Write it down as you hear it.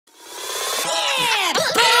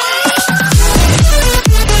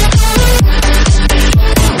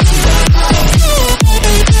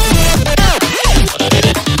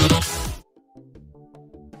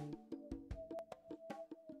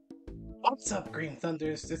up, Green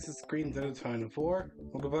Thunders? This is GT2904.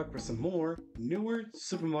 We'll go back for some more newer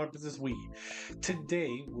Super Mario Bros. Wii.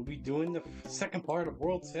 Today, we'll be doing the second part of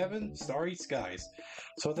World 7, Starry Skies.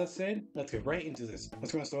 So with that said, let's get right into this.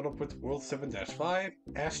 Let's go start off with World 7-5,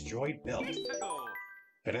 Asteroid Belt.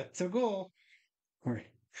 Let's go!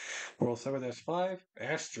 Alright. World 7-5,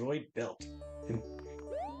 Asteroid Belt.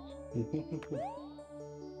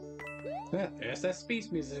 There's that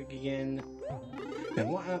space music again. And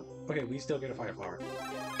what? Okay, we still get a fire flower.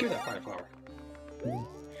 Give that fire flower.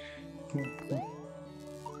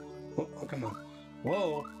 Oh, come on.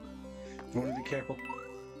 Whoa! I want to be careful.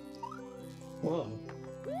 Whoa.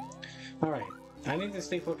 Alright. I need to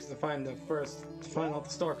stay focused to find all the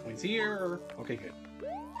star coins here. Okay, good.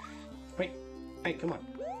 Wait. Hey, come on.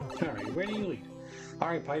 Alright, where do you lead?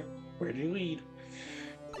 Alright, Pipe. Where do you lead?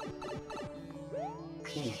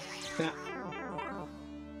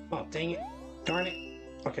 Oh, dang it. Darn it.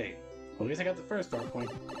 Okay. Well, at least I got the first star coin.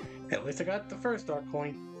 At least I got the first star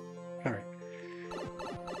coin. Alright.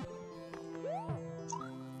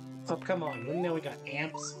 Oh, come on. Now we got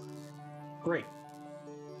amps. Great.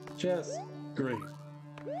 Just great.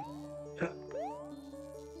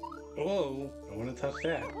 Whoa. Don't want to touch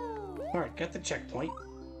that. Alright, got the checkpoint.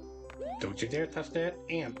 Don't you dare touch that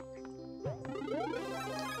amp.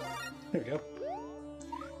 There we go.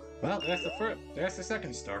 Well, that's the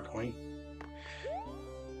second star coin.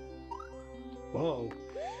 Whoa.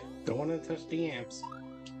 Don't want to touch the amps.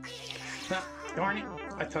 Ah, darn it.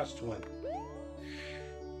 I touched one.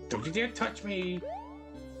 Don't you dare touch me.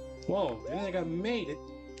 Whoa, I think I made it.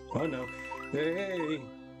 Oh no. Hey.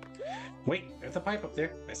 Wait, there's a pipe up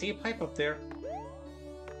there. I see a pipe up there.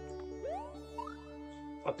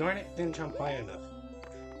 Oh, darn it. Didn't jump high enough.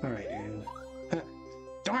 Alright, and...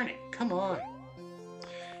 darn it. Come on.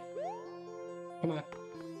 Come on.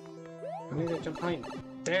 I need to jump high enough.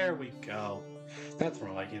 There we go. That's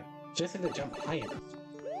more like it. Just need to jump high enough.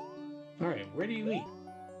 Alright, where do you lead?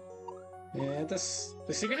 Yeah, the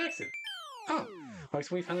secret exit. Oh,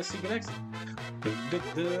 so we found the secret exit.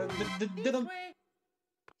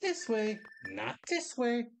 This way, not this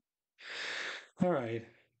way. Alright,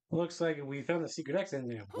 looks like we found the secret exit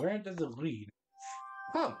now. Where does it lead?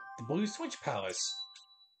 Oh, the Blue Switch Palace.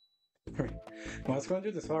 Alright, well, let's go and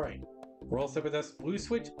do this. Alright. World 7 Blue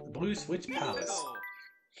Switch, the Blue Switch Palace.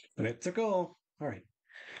 Let's go. Alright.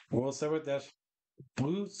 World 7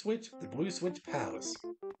 Blue Switch, the Blue Switch Palace.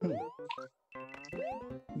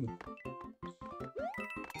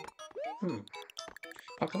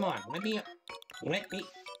 Oh, come on. Let me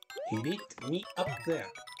up there.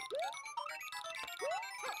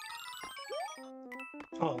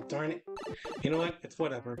 Oh, darn it. You know what? It's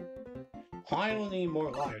whatever. I will need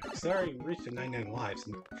more lives. Sorry, we reached the 99 lives.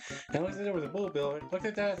 And it looks like there was a bull bill. It looked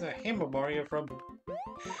like that as a Hammer Mario from...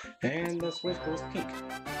 And the switch goes pink.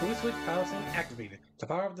 Blue Switch Palace activated. The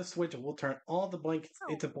power of the switch will turn all the blankets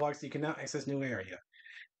into blocks so you can now access new area.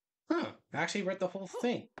 Huh. I actually read the whole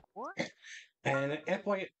thing. And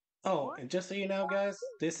FYI... Oh, and just so you know, guys,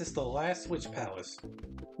 this is the last Switch Palace.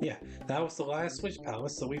 Yeah, that was the last Switch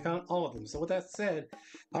Palace, so we found all of them. So with that said,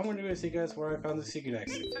 I'm going to go see you guys where I found the secret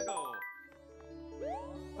exit.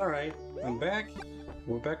 Alright, I'm back.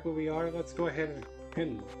 We're back where we are. Let's go ahead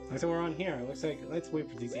and looks like we're on here. Looks like let's wait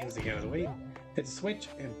for these ends to get out of the way. Hit the switch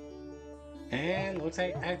and looks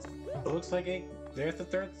like there's the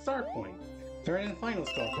third star point. Third and final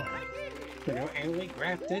star point. You know, and we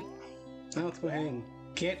grabbed it. Now let's go ahead and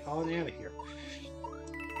get on out of here.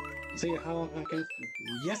 See how long I can.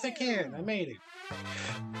 Yes, I can. I made it.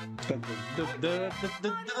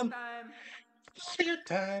 Mario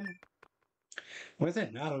time. What is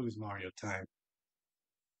it? Not always Mario time.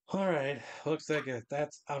 Alright, looks like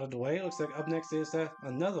that's out of the way. Looks like up next is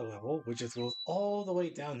another level, which is goes all the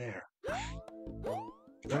way down there.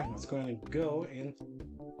 Alright, let's go ahead and go in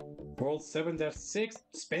World 7-6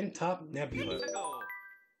 Spin Top Nebula.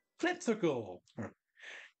 Let's go! Right.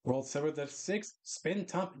 World 7-6 Spin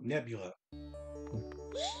Top Nebula.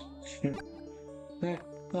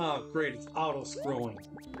 Oh, great, it's auto-scrolling.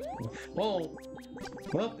 Whoa!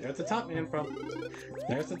 Well, there's the top man from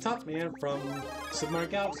Super Mario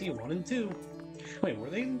Galaxy 1 and 2. Wait, were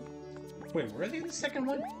they in the second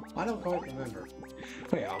one? I don't quite remember.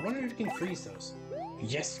 Wait, I wonder if you can freeze those.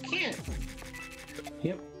 Yes, you can!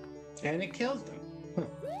 Yep. And it kills them. Huh.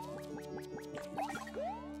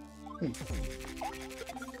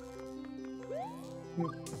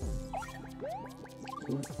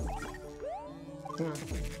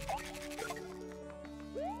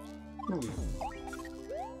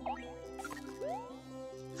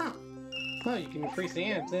 Huh. Well, you can increase the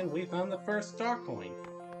amps, and we found the first star coin.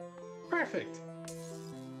 Perfect.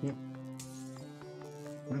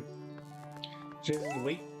 Just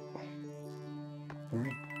wait.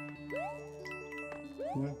 Alright.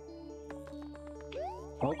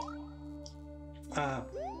 Oh.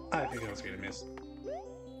 I think I was gonna miss.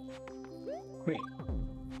 Wait.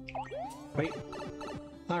 Wait.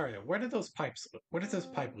 Alright, where did those pipes where did this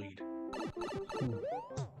pipe lead?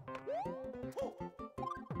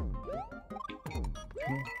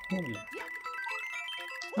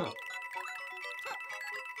 Oh.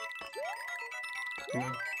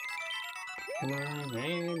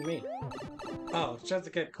 And me. Oh, it's just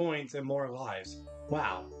to get coins and more lives.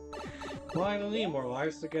 Wow. Well, I don't need more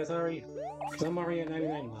lives because I'm already at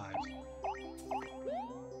 99 lives.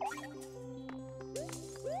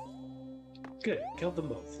 Good, killed them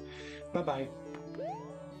both. Bye-bye.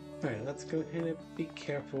 Alright, let's go ahead and be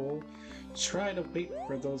careful. Try to wait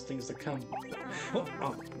for those things to come.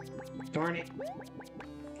 Oh, darn it.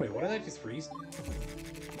 Wait, what did I just freeze?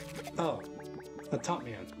 Oh, the top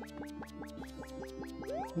man.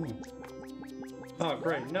 Oh,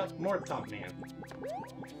 great, no more top man.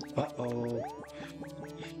 Uh-oh.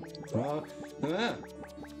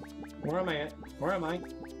 Where am I at? Where am I?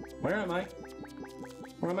 Where am I?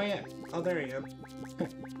 Where am I at? Oh, there you am.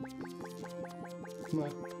 Come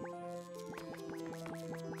on.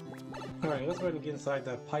 Alright, let's go ahead and get inside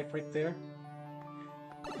that pipe right there.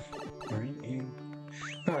 Alright, and...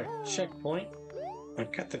 Alright, checkpoint. I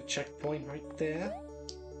got the checkpoint right there.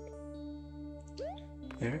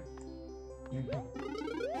 There.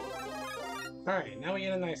 Alright, now we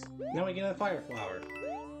get a fire flower.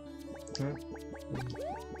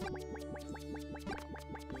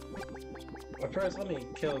 But first, let me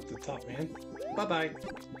kill the top man. Bye-bye.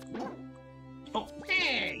 Oh,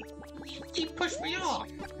 hey! He pushed me off!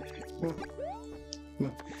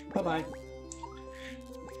 Bye-bye.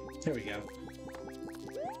 There we go.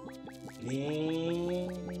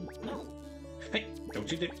 And... Hey,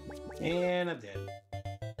 don't you do... And I'm dead.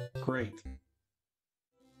 Great.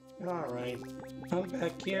 Alright. I'm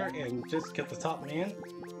back here and just killed the top man.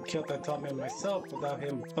 Killed that top man myself without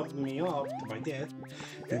him bumping me off to my death.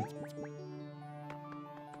 And...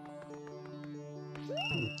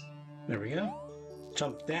 There we go.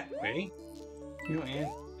 Jump that way. You know, and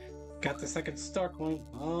got the second star coin.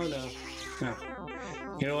 Oh no. No.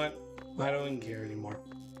 You know what? I don't even care anymore.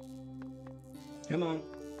 Come on.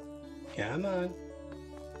 Come on.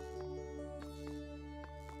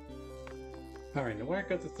 Alright, now where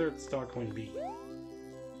could the third star coin be?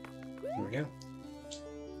 There we go.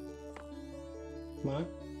 Come on.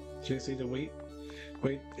 Just need to wait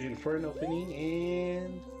in for an opening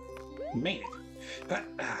and made it.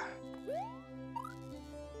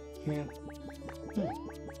 Man.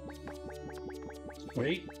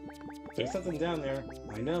 Wait. There's something down there.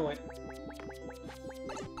 I know it.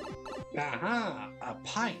 Aha! A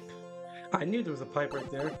pipe! I knew there was a pipe right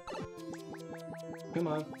there. Come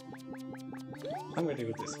on. I'm gonna do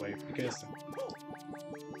it this way because...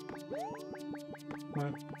 Come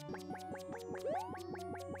on.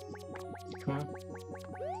 Come on.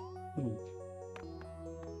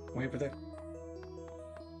 Wait for that.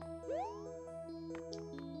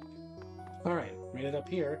 Alright, made it up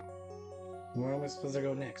here. Where am I supposed to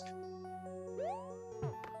go next?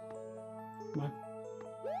 Come on.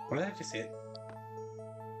 What did I just hit?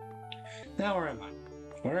 Now where am I?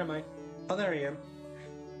 Where am I? Oh, there I am.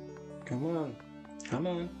 Come on. Come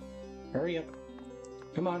on. Hurry up.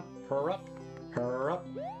 Come on. Hurry up. Hurry up.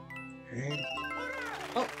 And...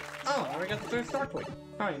 Oh! Oh! I already got the third star point.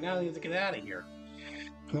 Alright, now I need to get out of here.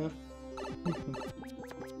 Huh?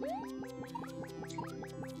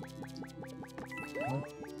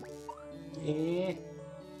 Eh.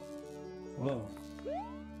 Whoa.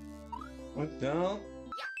 What the?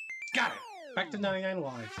 Got it! Back to 99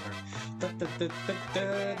 lives.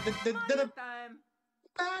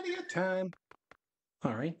 Body of time.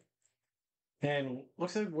 Alright. And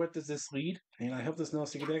looks like what does this lead? And I hope there's no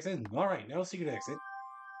secret exit. Alright, no secret exit.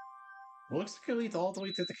 Looks like it leads all the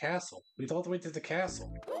way to the castle. Leads all the way to the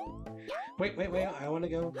castle. Wait, I wanna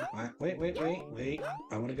go. Wait.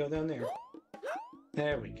 I wanna go down there.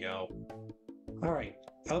 There we go. Alright.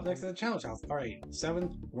 Up next to the challenge house. Alright.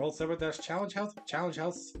 World 7 dash challenge house. Challenge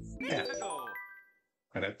house F.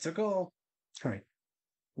 Right up to goal. Alright.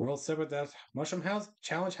 World 7 dash mushroom house.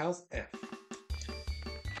 Challenge house F.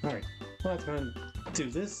 Alright. Well, let's go ahead and do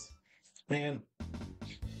this. And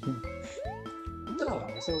oh,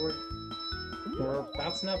 so we're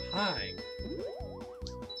bouncing up high.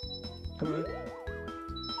 Come on.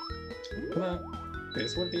 Come on.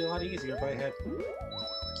 This would be a lot easier if I had...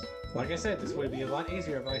 Like I said, this would be a lot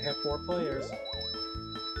easier if I had 4 players.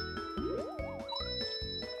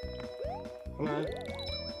 Come on.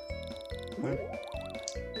 Come on.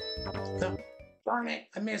 No, darn it!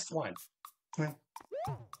 I missed one. Well,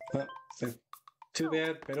 so too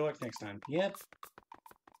bad. Better luck next time. Yep.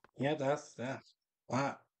 Yeah, that's that.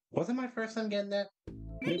 Wow. Wasn't my first time getting that?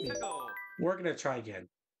 Maybe. We're gonna try again.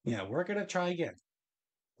 Yeah, we're gonna try again.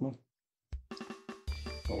 Well,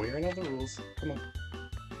 we're gonna have the rules. Come on.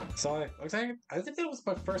 So I think that was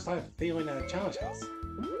my first time failing at a challenge house.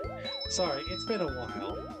 Sorry, it's been a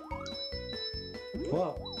while.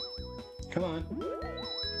 Well, come on.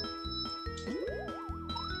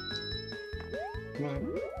 Come on.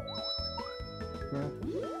 Come on.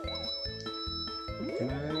 Come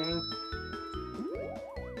on.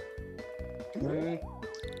 Come on.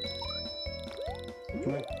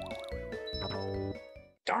 Come on.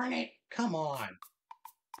 Darn it! Come on!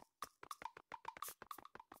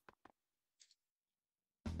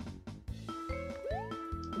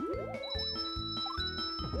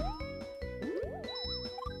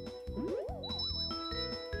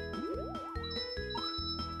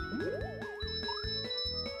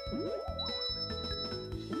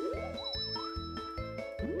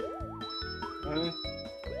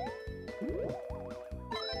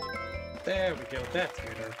 There we go, that's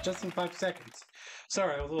better. Just in 5 seconds.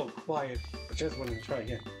 Sorry, I was a little quiet. I just wanted to try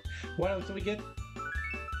again. What else do we get?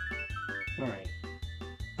 Alright.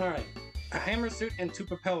 Alright. A hammer suit and 2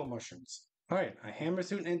 propeller mushrooms. Alright, a hammer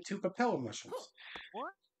suit and 2 propeller mushrooms.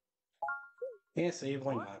 What? Yeah, save,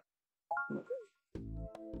 why not?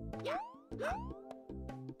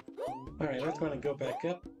 Alright, let's going to go back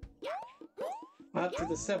up. Up to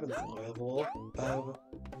the 7th level of...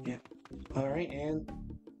 Yeah. Alright, and...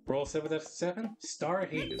 Roll 7F7, Star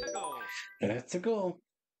Haven. That's a goal.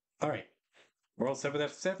 Alright. Roll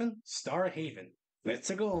 7F7, Star Haven. That's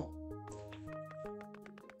a goal.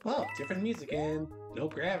 Oh, different music and no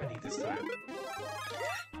gravity this time.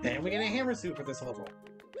 And we get a hammer suit for this level.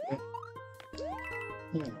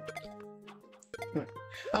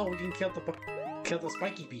 Oh, we can kill the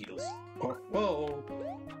spiky beetles. Oh, whoa.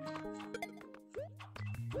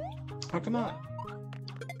 Oh, come on.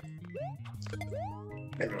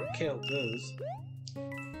 Better kill those.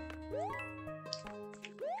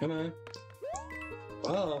 Come on.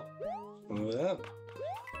 Whoa. Whoa.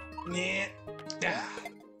 Yeah. Ah.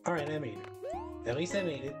 Alright, I made it. At least I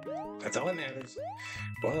made it. That's all that matters.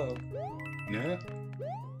 Whoa. No.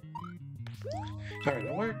 Alright,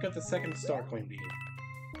 now where could the second star coin be?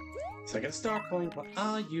 Second star coin, what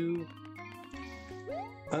are you?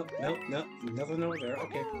 Oh, nope, nope, nothing over there.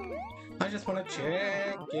 Okay. I just want to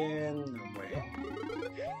check in. No way.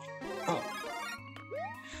 Oh.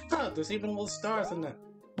 Oh, there's even little stars on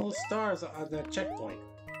that checkpoint.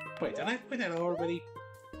 Wait, did I put that already?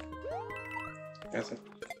 That's a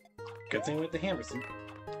good thing with the hammer suit.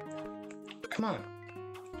 Come on.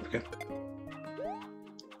 Okay.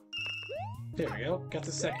 There we go. Got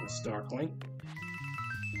the second star coin.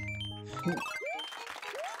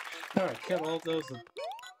 Alright, kill all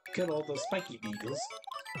those spiky beetles.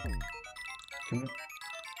 Come on.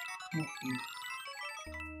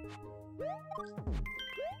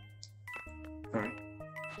 Alright.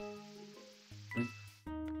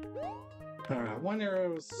 Alright, I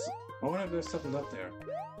wonder if there's something up there.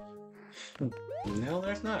 No,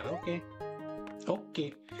 there's not. Okay.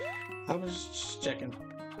 Okay. I was just checking.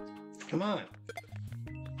 Come on.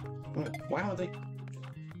 Why don't they...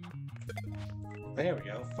 There we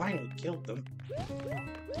go. Finally killed them.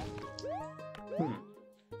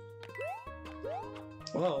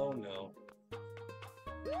 Oh no.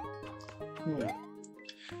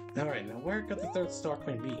 Alright, now where could the third star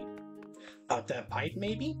coin be? Up that pipe,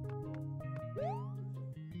 maybe?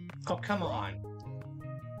 Oh, come on.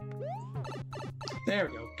 There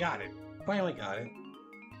we go. Got it. Finally got it.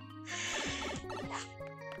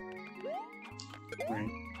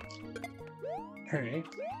 Alright. Alright.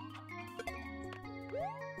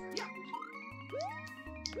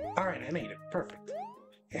 Alright, I made it. Perfect.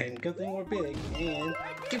 And good thing we're big, and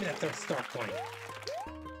give me that third star coin.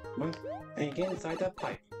 Well, and get inside that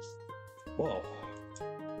pipe. Whoa.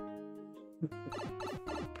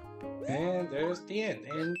 And there's the end,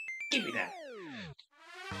 and give me that.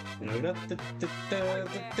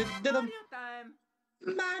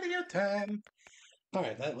 Mario time!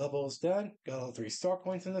 Alright, that level is done. Got all 3 star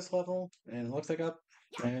coins in this level, and it looks like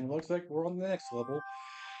we're on the next level.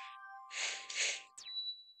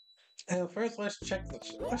 And first, let's check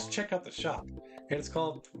out the shop. It's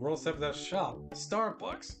called World 7 Shop,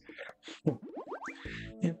 Starbucks.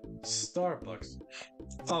 Yeah, Starbucks.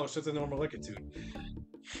 Oh, it's just a normal liquitude.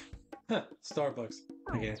 Huh, Starbucks.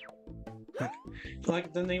 Okay.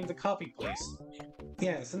 Like the name of the coffee place.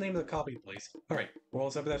 Yeah, it's the name of the coffee place. Alright,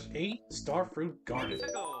 World 7-8, Starfruit Garden.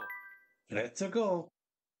 Let's go.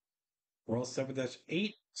 World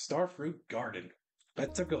 7-8 Starfruit Garden.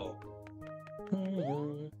 Let's go.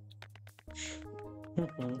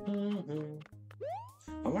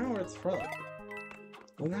 I wonder where it's from.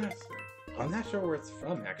 I'm not sure where it's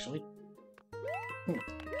from, actually.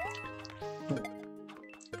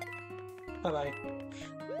 Bye-bye.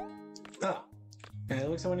 Oh, and it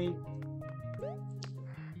looks like we need...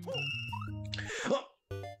 Oh!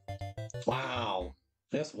 Wow.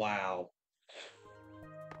 Just wow.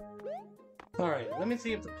 Alright, let me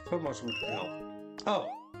see if the promotion will help. Oh,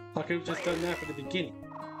 I could have just done that from the beginning.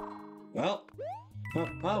 Well, oh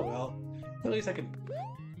well. At least I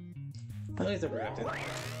grabbed it.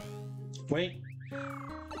 Wait.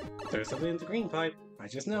 There's something in the green pipe. I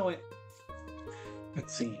just know it.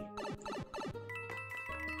 Let's see.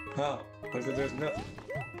 Oh, looks like there's nothing.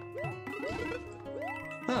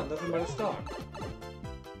 Oh, nothing but a star.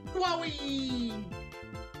 Wowie!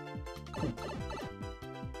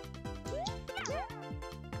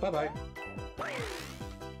 Bye-bye.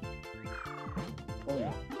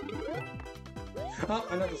 Oh,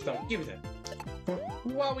 another star. Give me that.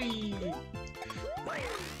 Wowie!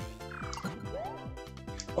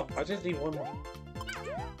 Oh, I just need one more.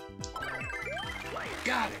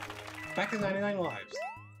 Got it! Back to 99 lives.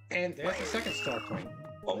 And there's the second star coin.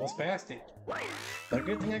 Almost passed it. But a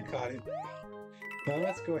good thing I caught it. Now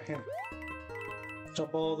let's go ahead and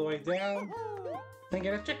jump all the way down and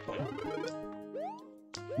get a checkpoint.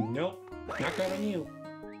 Nope, not grabbing you.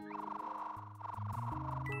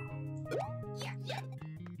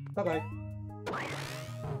 Bye-bye.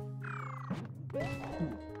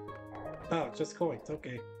 Oh, just coins,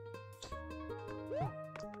 okay.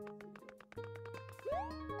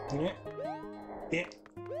 Yeah. Yeah.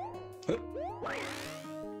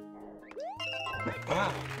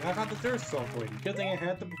 Ah, I got the third star coin. Good thing I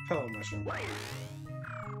had the propeller mushroom.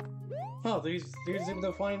 Oh, these are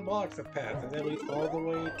the flying blocks of path, and that leads all the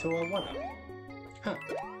way to a 1-up. Huh.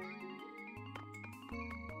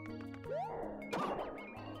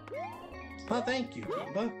 Oh, thank you,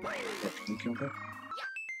 Goomba.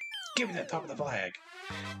 Give me the top of the flag.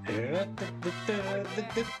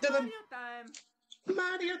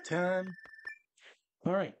 Mario time.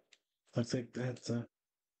 All right. Looks like that's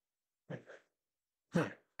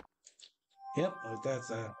Yep.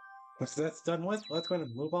 Once that's done with, let's go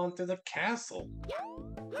and move on to the castle.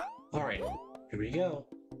 All right. Here we go.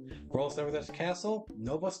 Rolls over this castle.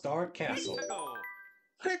 Nova Star Castle.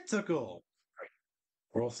 Let's go.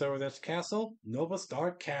 Rolls over this castle. Nova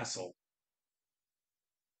Star Castle.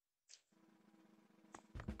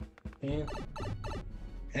 And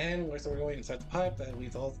looks like we're going inside the pipe that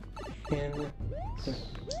leads all in.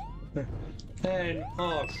 And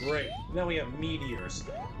oh great, now we have meteors.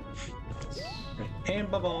 And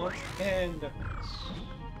bubbles and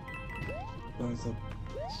oh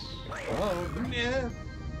yeah.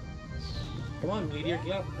 Come on, meteor,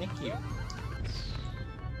 get up, thank you.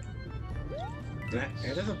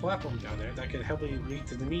 And there's a platform down there that could help you lead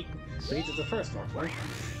to the first platform.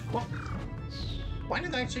 Well, why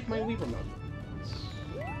did I check my Wii remote?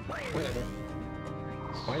 Whatever.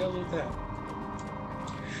 Why don't I leave that?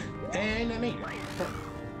 And I made it.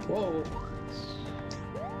 Perfect. Whoa.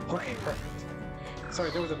 Okay, perfect. Sorry,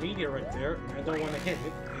 there was a meteor right there, and I don't want to hit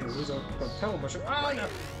it and lose a propel mushroom. Oh no!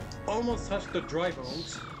 Almost touched the dry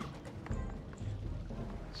bones.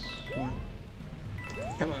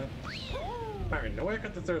 Come on. Alright, now where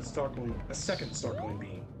got the third star coin? The second star coin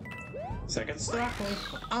being. Second star coin,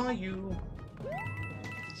 where are you?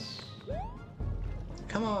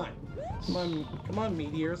 Come on. Come on,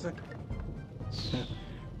 meteors.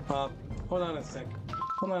 Hold on a sec.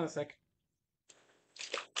 Hold on a sec.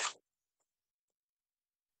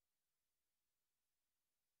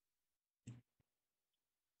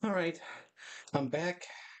 Alright, I'm back.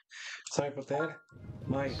 Sorry about that.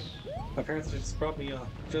 My parents just brought me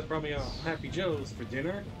Happy Joe's for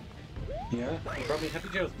dinner. Yeah, they brought me Happy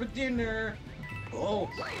Joe's for dinner. Oh,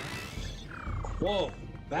 whoa,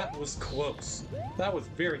 that was close. That was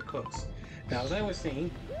very close. Now, as I was saying,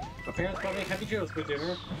 my parents brought me Happy Joe's for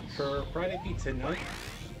dinner for Friday pizza night.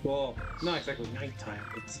 Well, not exactly nighttime.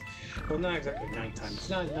 Not exactly nighttime. It's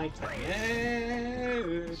not nighttime.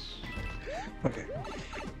 Yeah. Okay.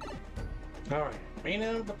 Alright, right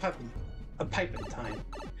now the piping time.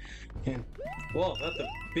 And, whoa,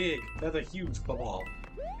 that's a huge ball.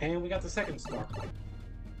 And we got the second star coin.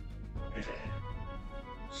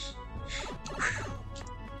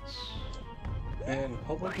 And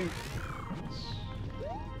hopefully we can...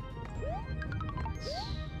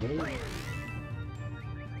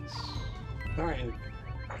 Alright,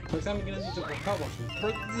 looks like I'm gonna need to propel motion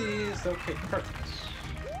for this. Okay, perfect.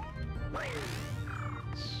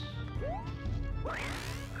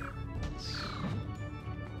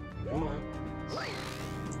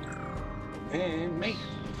 And mate.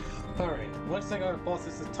 Alright, looks like our boss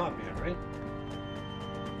is the top man, right?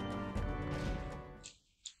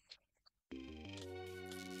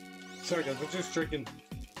 Sorry guys, we're just drinking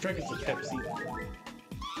some Pepsi.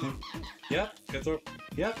 Yep, it's our...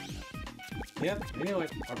 Yep. Yep, anyway,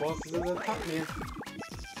 our boss is the top man.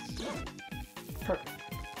 Perfect.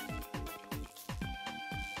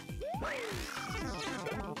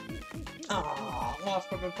 Ah, lost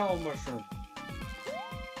from the power mushroom.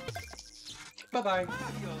 Bye-bye.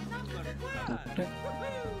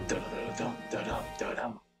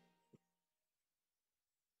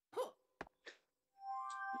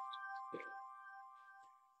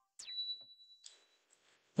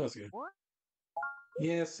 That's good.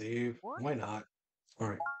 Yeah, save. Why not?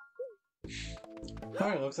 Alright.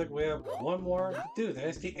 Alright, looks like we have one more to do.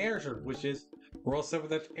 That's the airship, which is World 7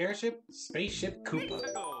 with that airship, Spaceship Koopa.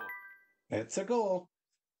 That's a goal.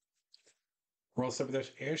 World 7 with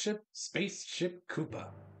that airship, Spaceship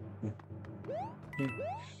Koopa.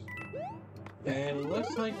 And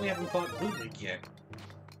looks like we haven't fought Ludwig yet.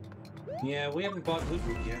 Yeah, we haven't fought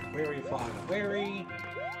Ludwig yet. Where we fought Larry,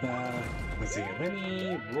 let's see,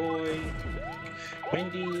 Lenny, Roy,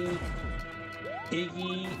 Wendy,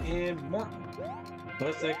 Iggy, and Martin.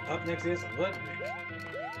 Looks like up next is Ludwig.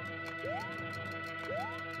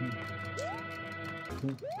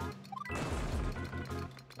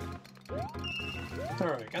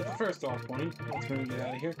 Alright, got the first off point. Let's go get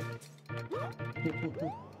out of here.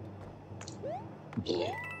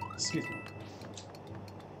 Excuse me.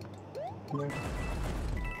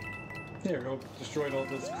 There we go. Destroyed all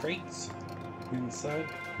those crates inside.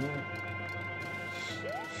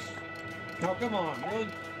 Oh, come on, really?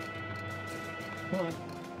 Come on.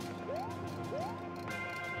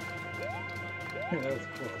 Yeah, that was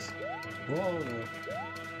close. Whoa, no.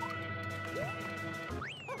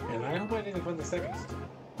 And I hope I didn't find the second star.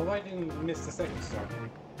 Hope I didn't miss the second star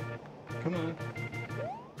point. Come on.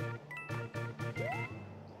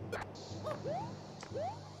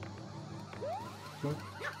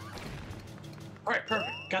 Alright,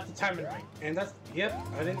 perfect. Got the timing right. And that's, yep,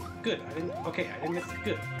 I didn't miss it. Good. I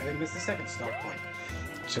didn't miss the second star point.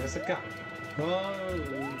 Just a got it. Oh,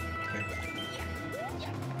 okay.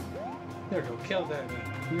 There we go. Kill that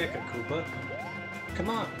Mecha Koopa. Come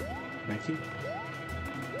on. Thank you.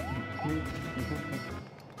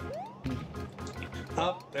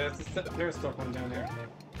 Up, there's a star point down there.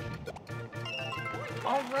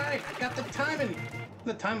 Alright, I got the timing.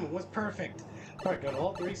 The timing was perfect. Alright, got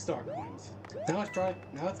all 3 star coins. Now let's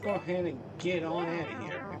go ahead and get on out of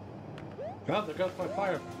here. Oh, there goes my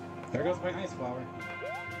fire. There goes my ice flower.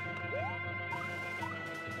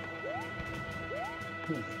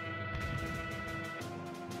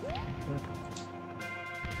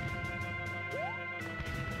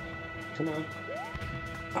 Come on.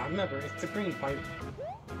 Ah, remember, it's the green pipe.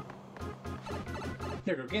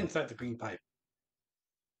 There we go, get inside the green pipe.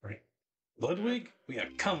 Right. Ludwig, we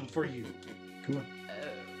have come for you. Come on.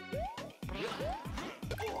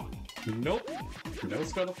 Nope. No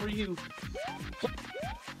scuttle for you.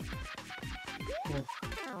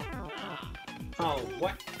 Oh,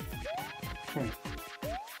 what?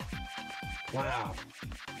 Wow.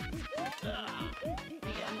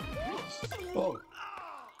 Oh.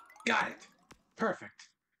 Got it. Perfect.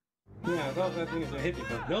 Yeah, I thought that thing was gonna hit me,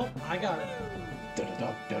 but nope, I got it.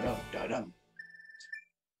 Da-da-dum.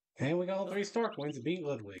 And we got all 3 star coins to beat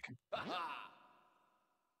Ludwig. Ha-ha!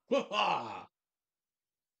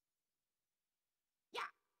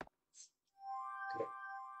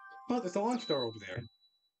 Oh, there's a launch door over there.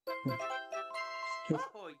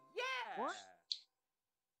 Oh, yeah!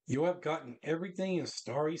 You have gotten everything in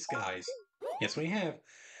Starry Skies. Yes, we have.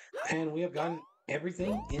 And we have gotten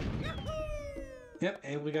everything in... Yep,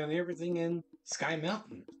 and we got everything in Sky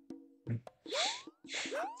Mountain.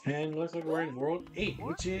 And looks like we're in World 8,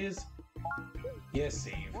 which is... Yes,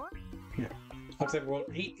 save. Yeah. Looks like World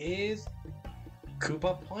 8 is...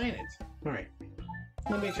 Koopa Planet. Alright.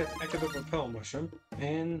 Let me just activate the Propel Mushroom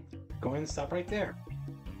and go ahead and stop right there.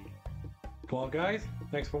 Well guys,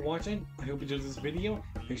 thanks for watching. I hope you enjoyed this video.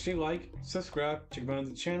 Make sure you like, subscribe, check out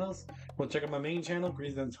the channels. Well, check out my main channel,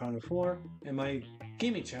 GT2904, and my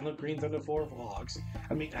gaming channel, GT2904 Vlogs.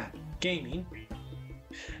 Gaming.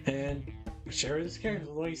 And share this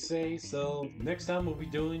character, like I say. So next time we'll be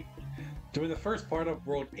doing the first part of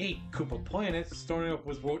World 8, Koopa Planet, starting off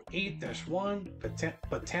with World 8-1,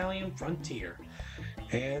 Battalion Frontier.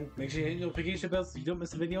 And make sure you hit the notification bell so you don't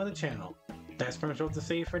miss a video on the channel. That's pretty much all to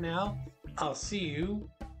say for now. I'll see you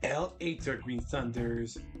later, Green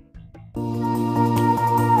Thunders.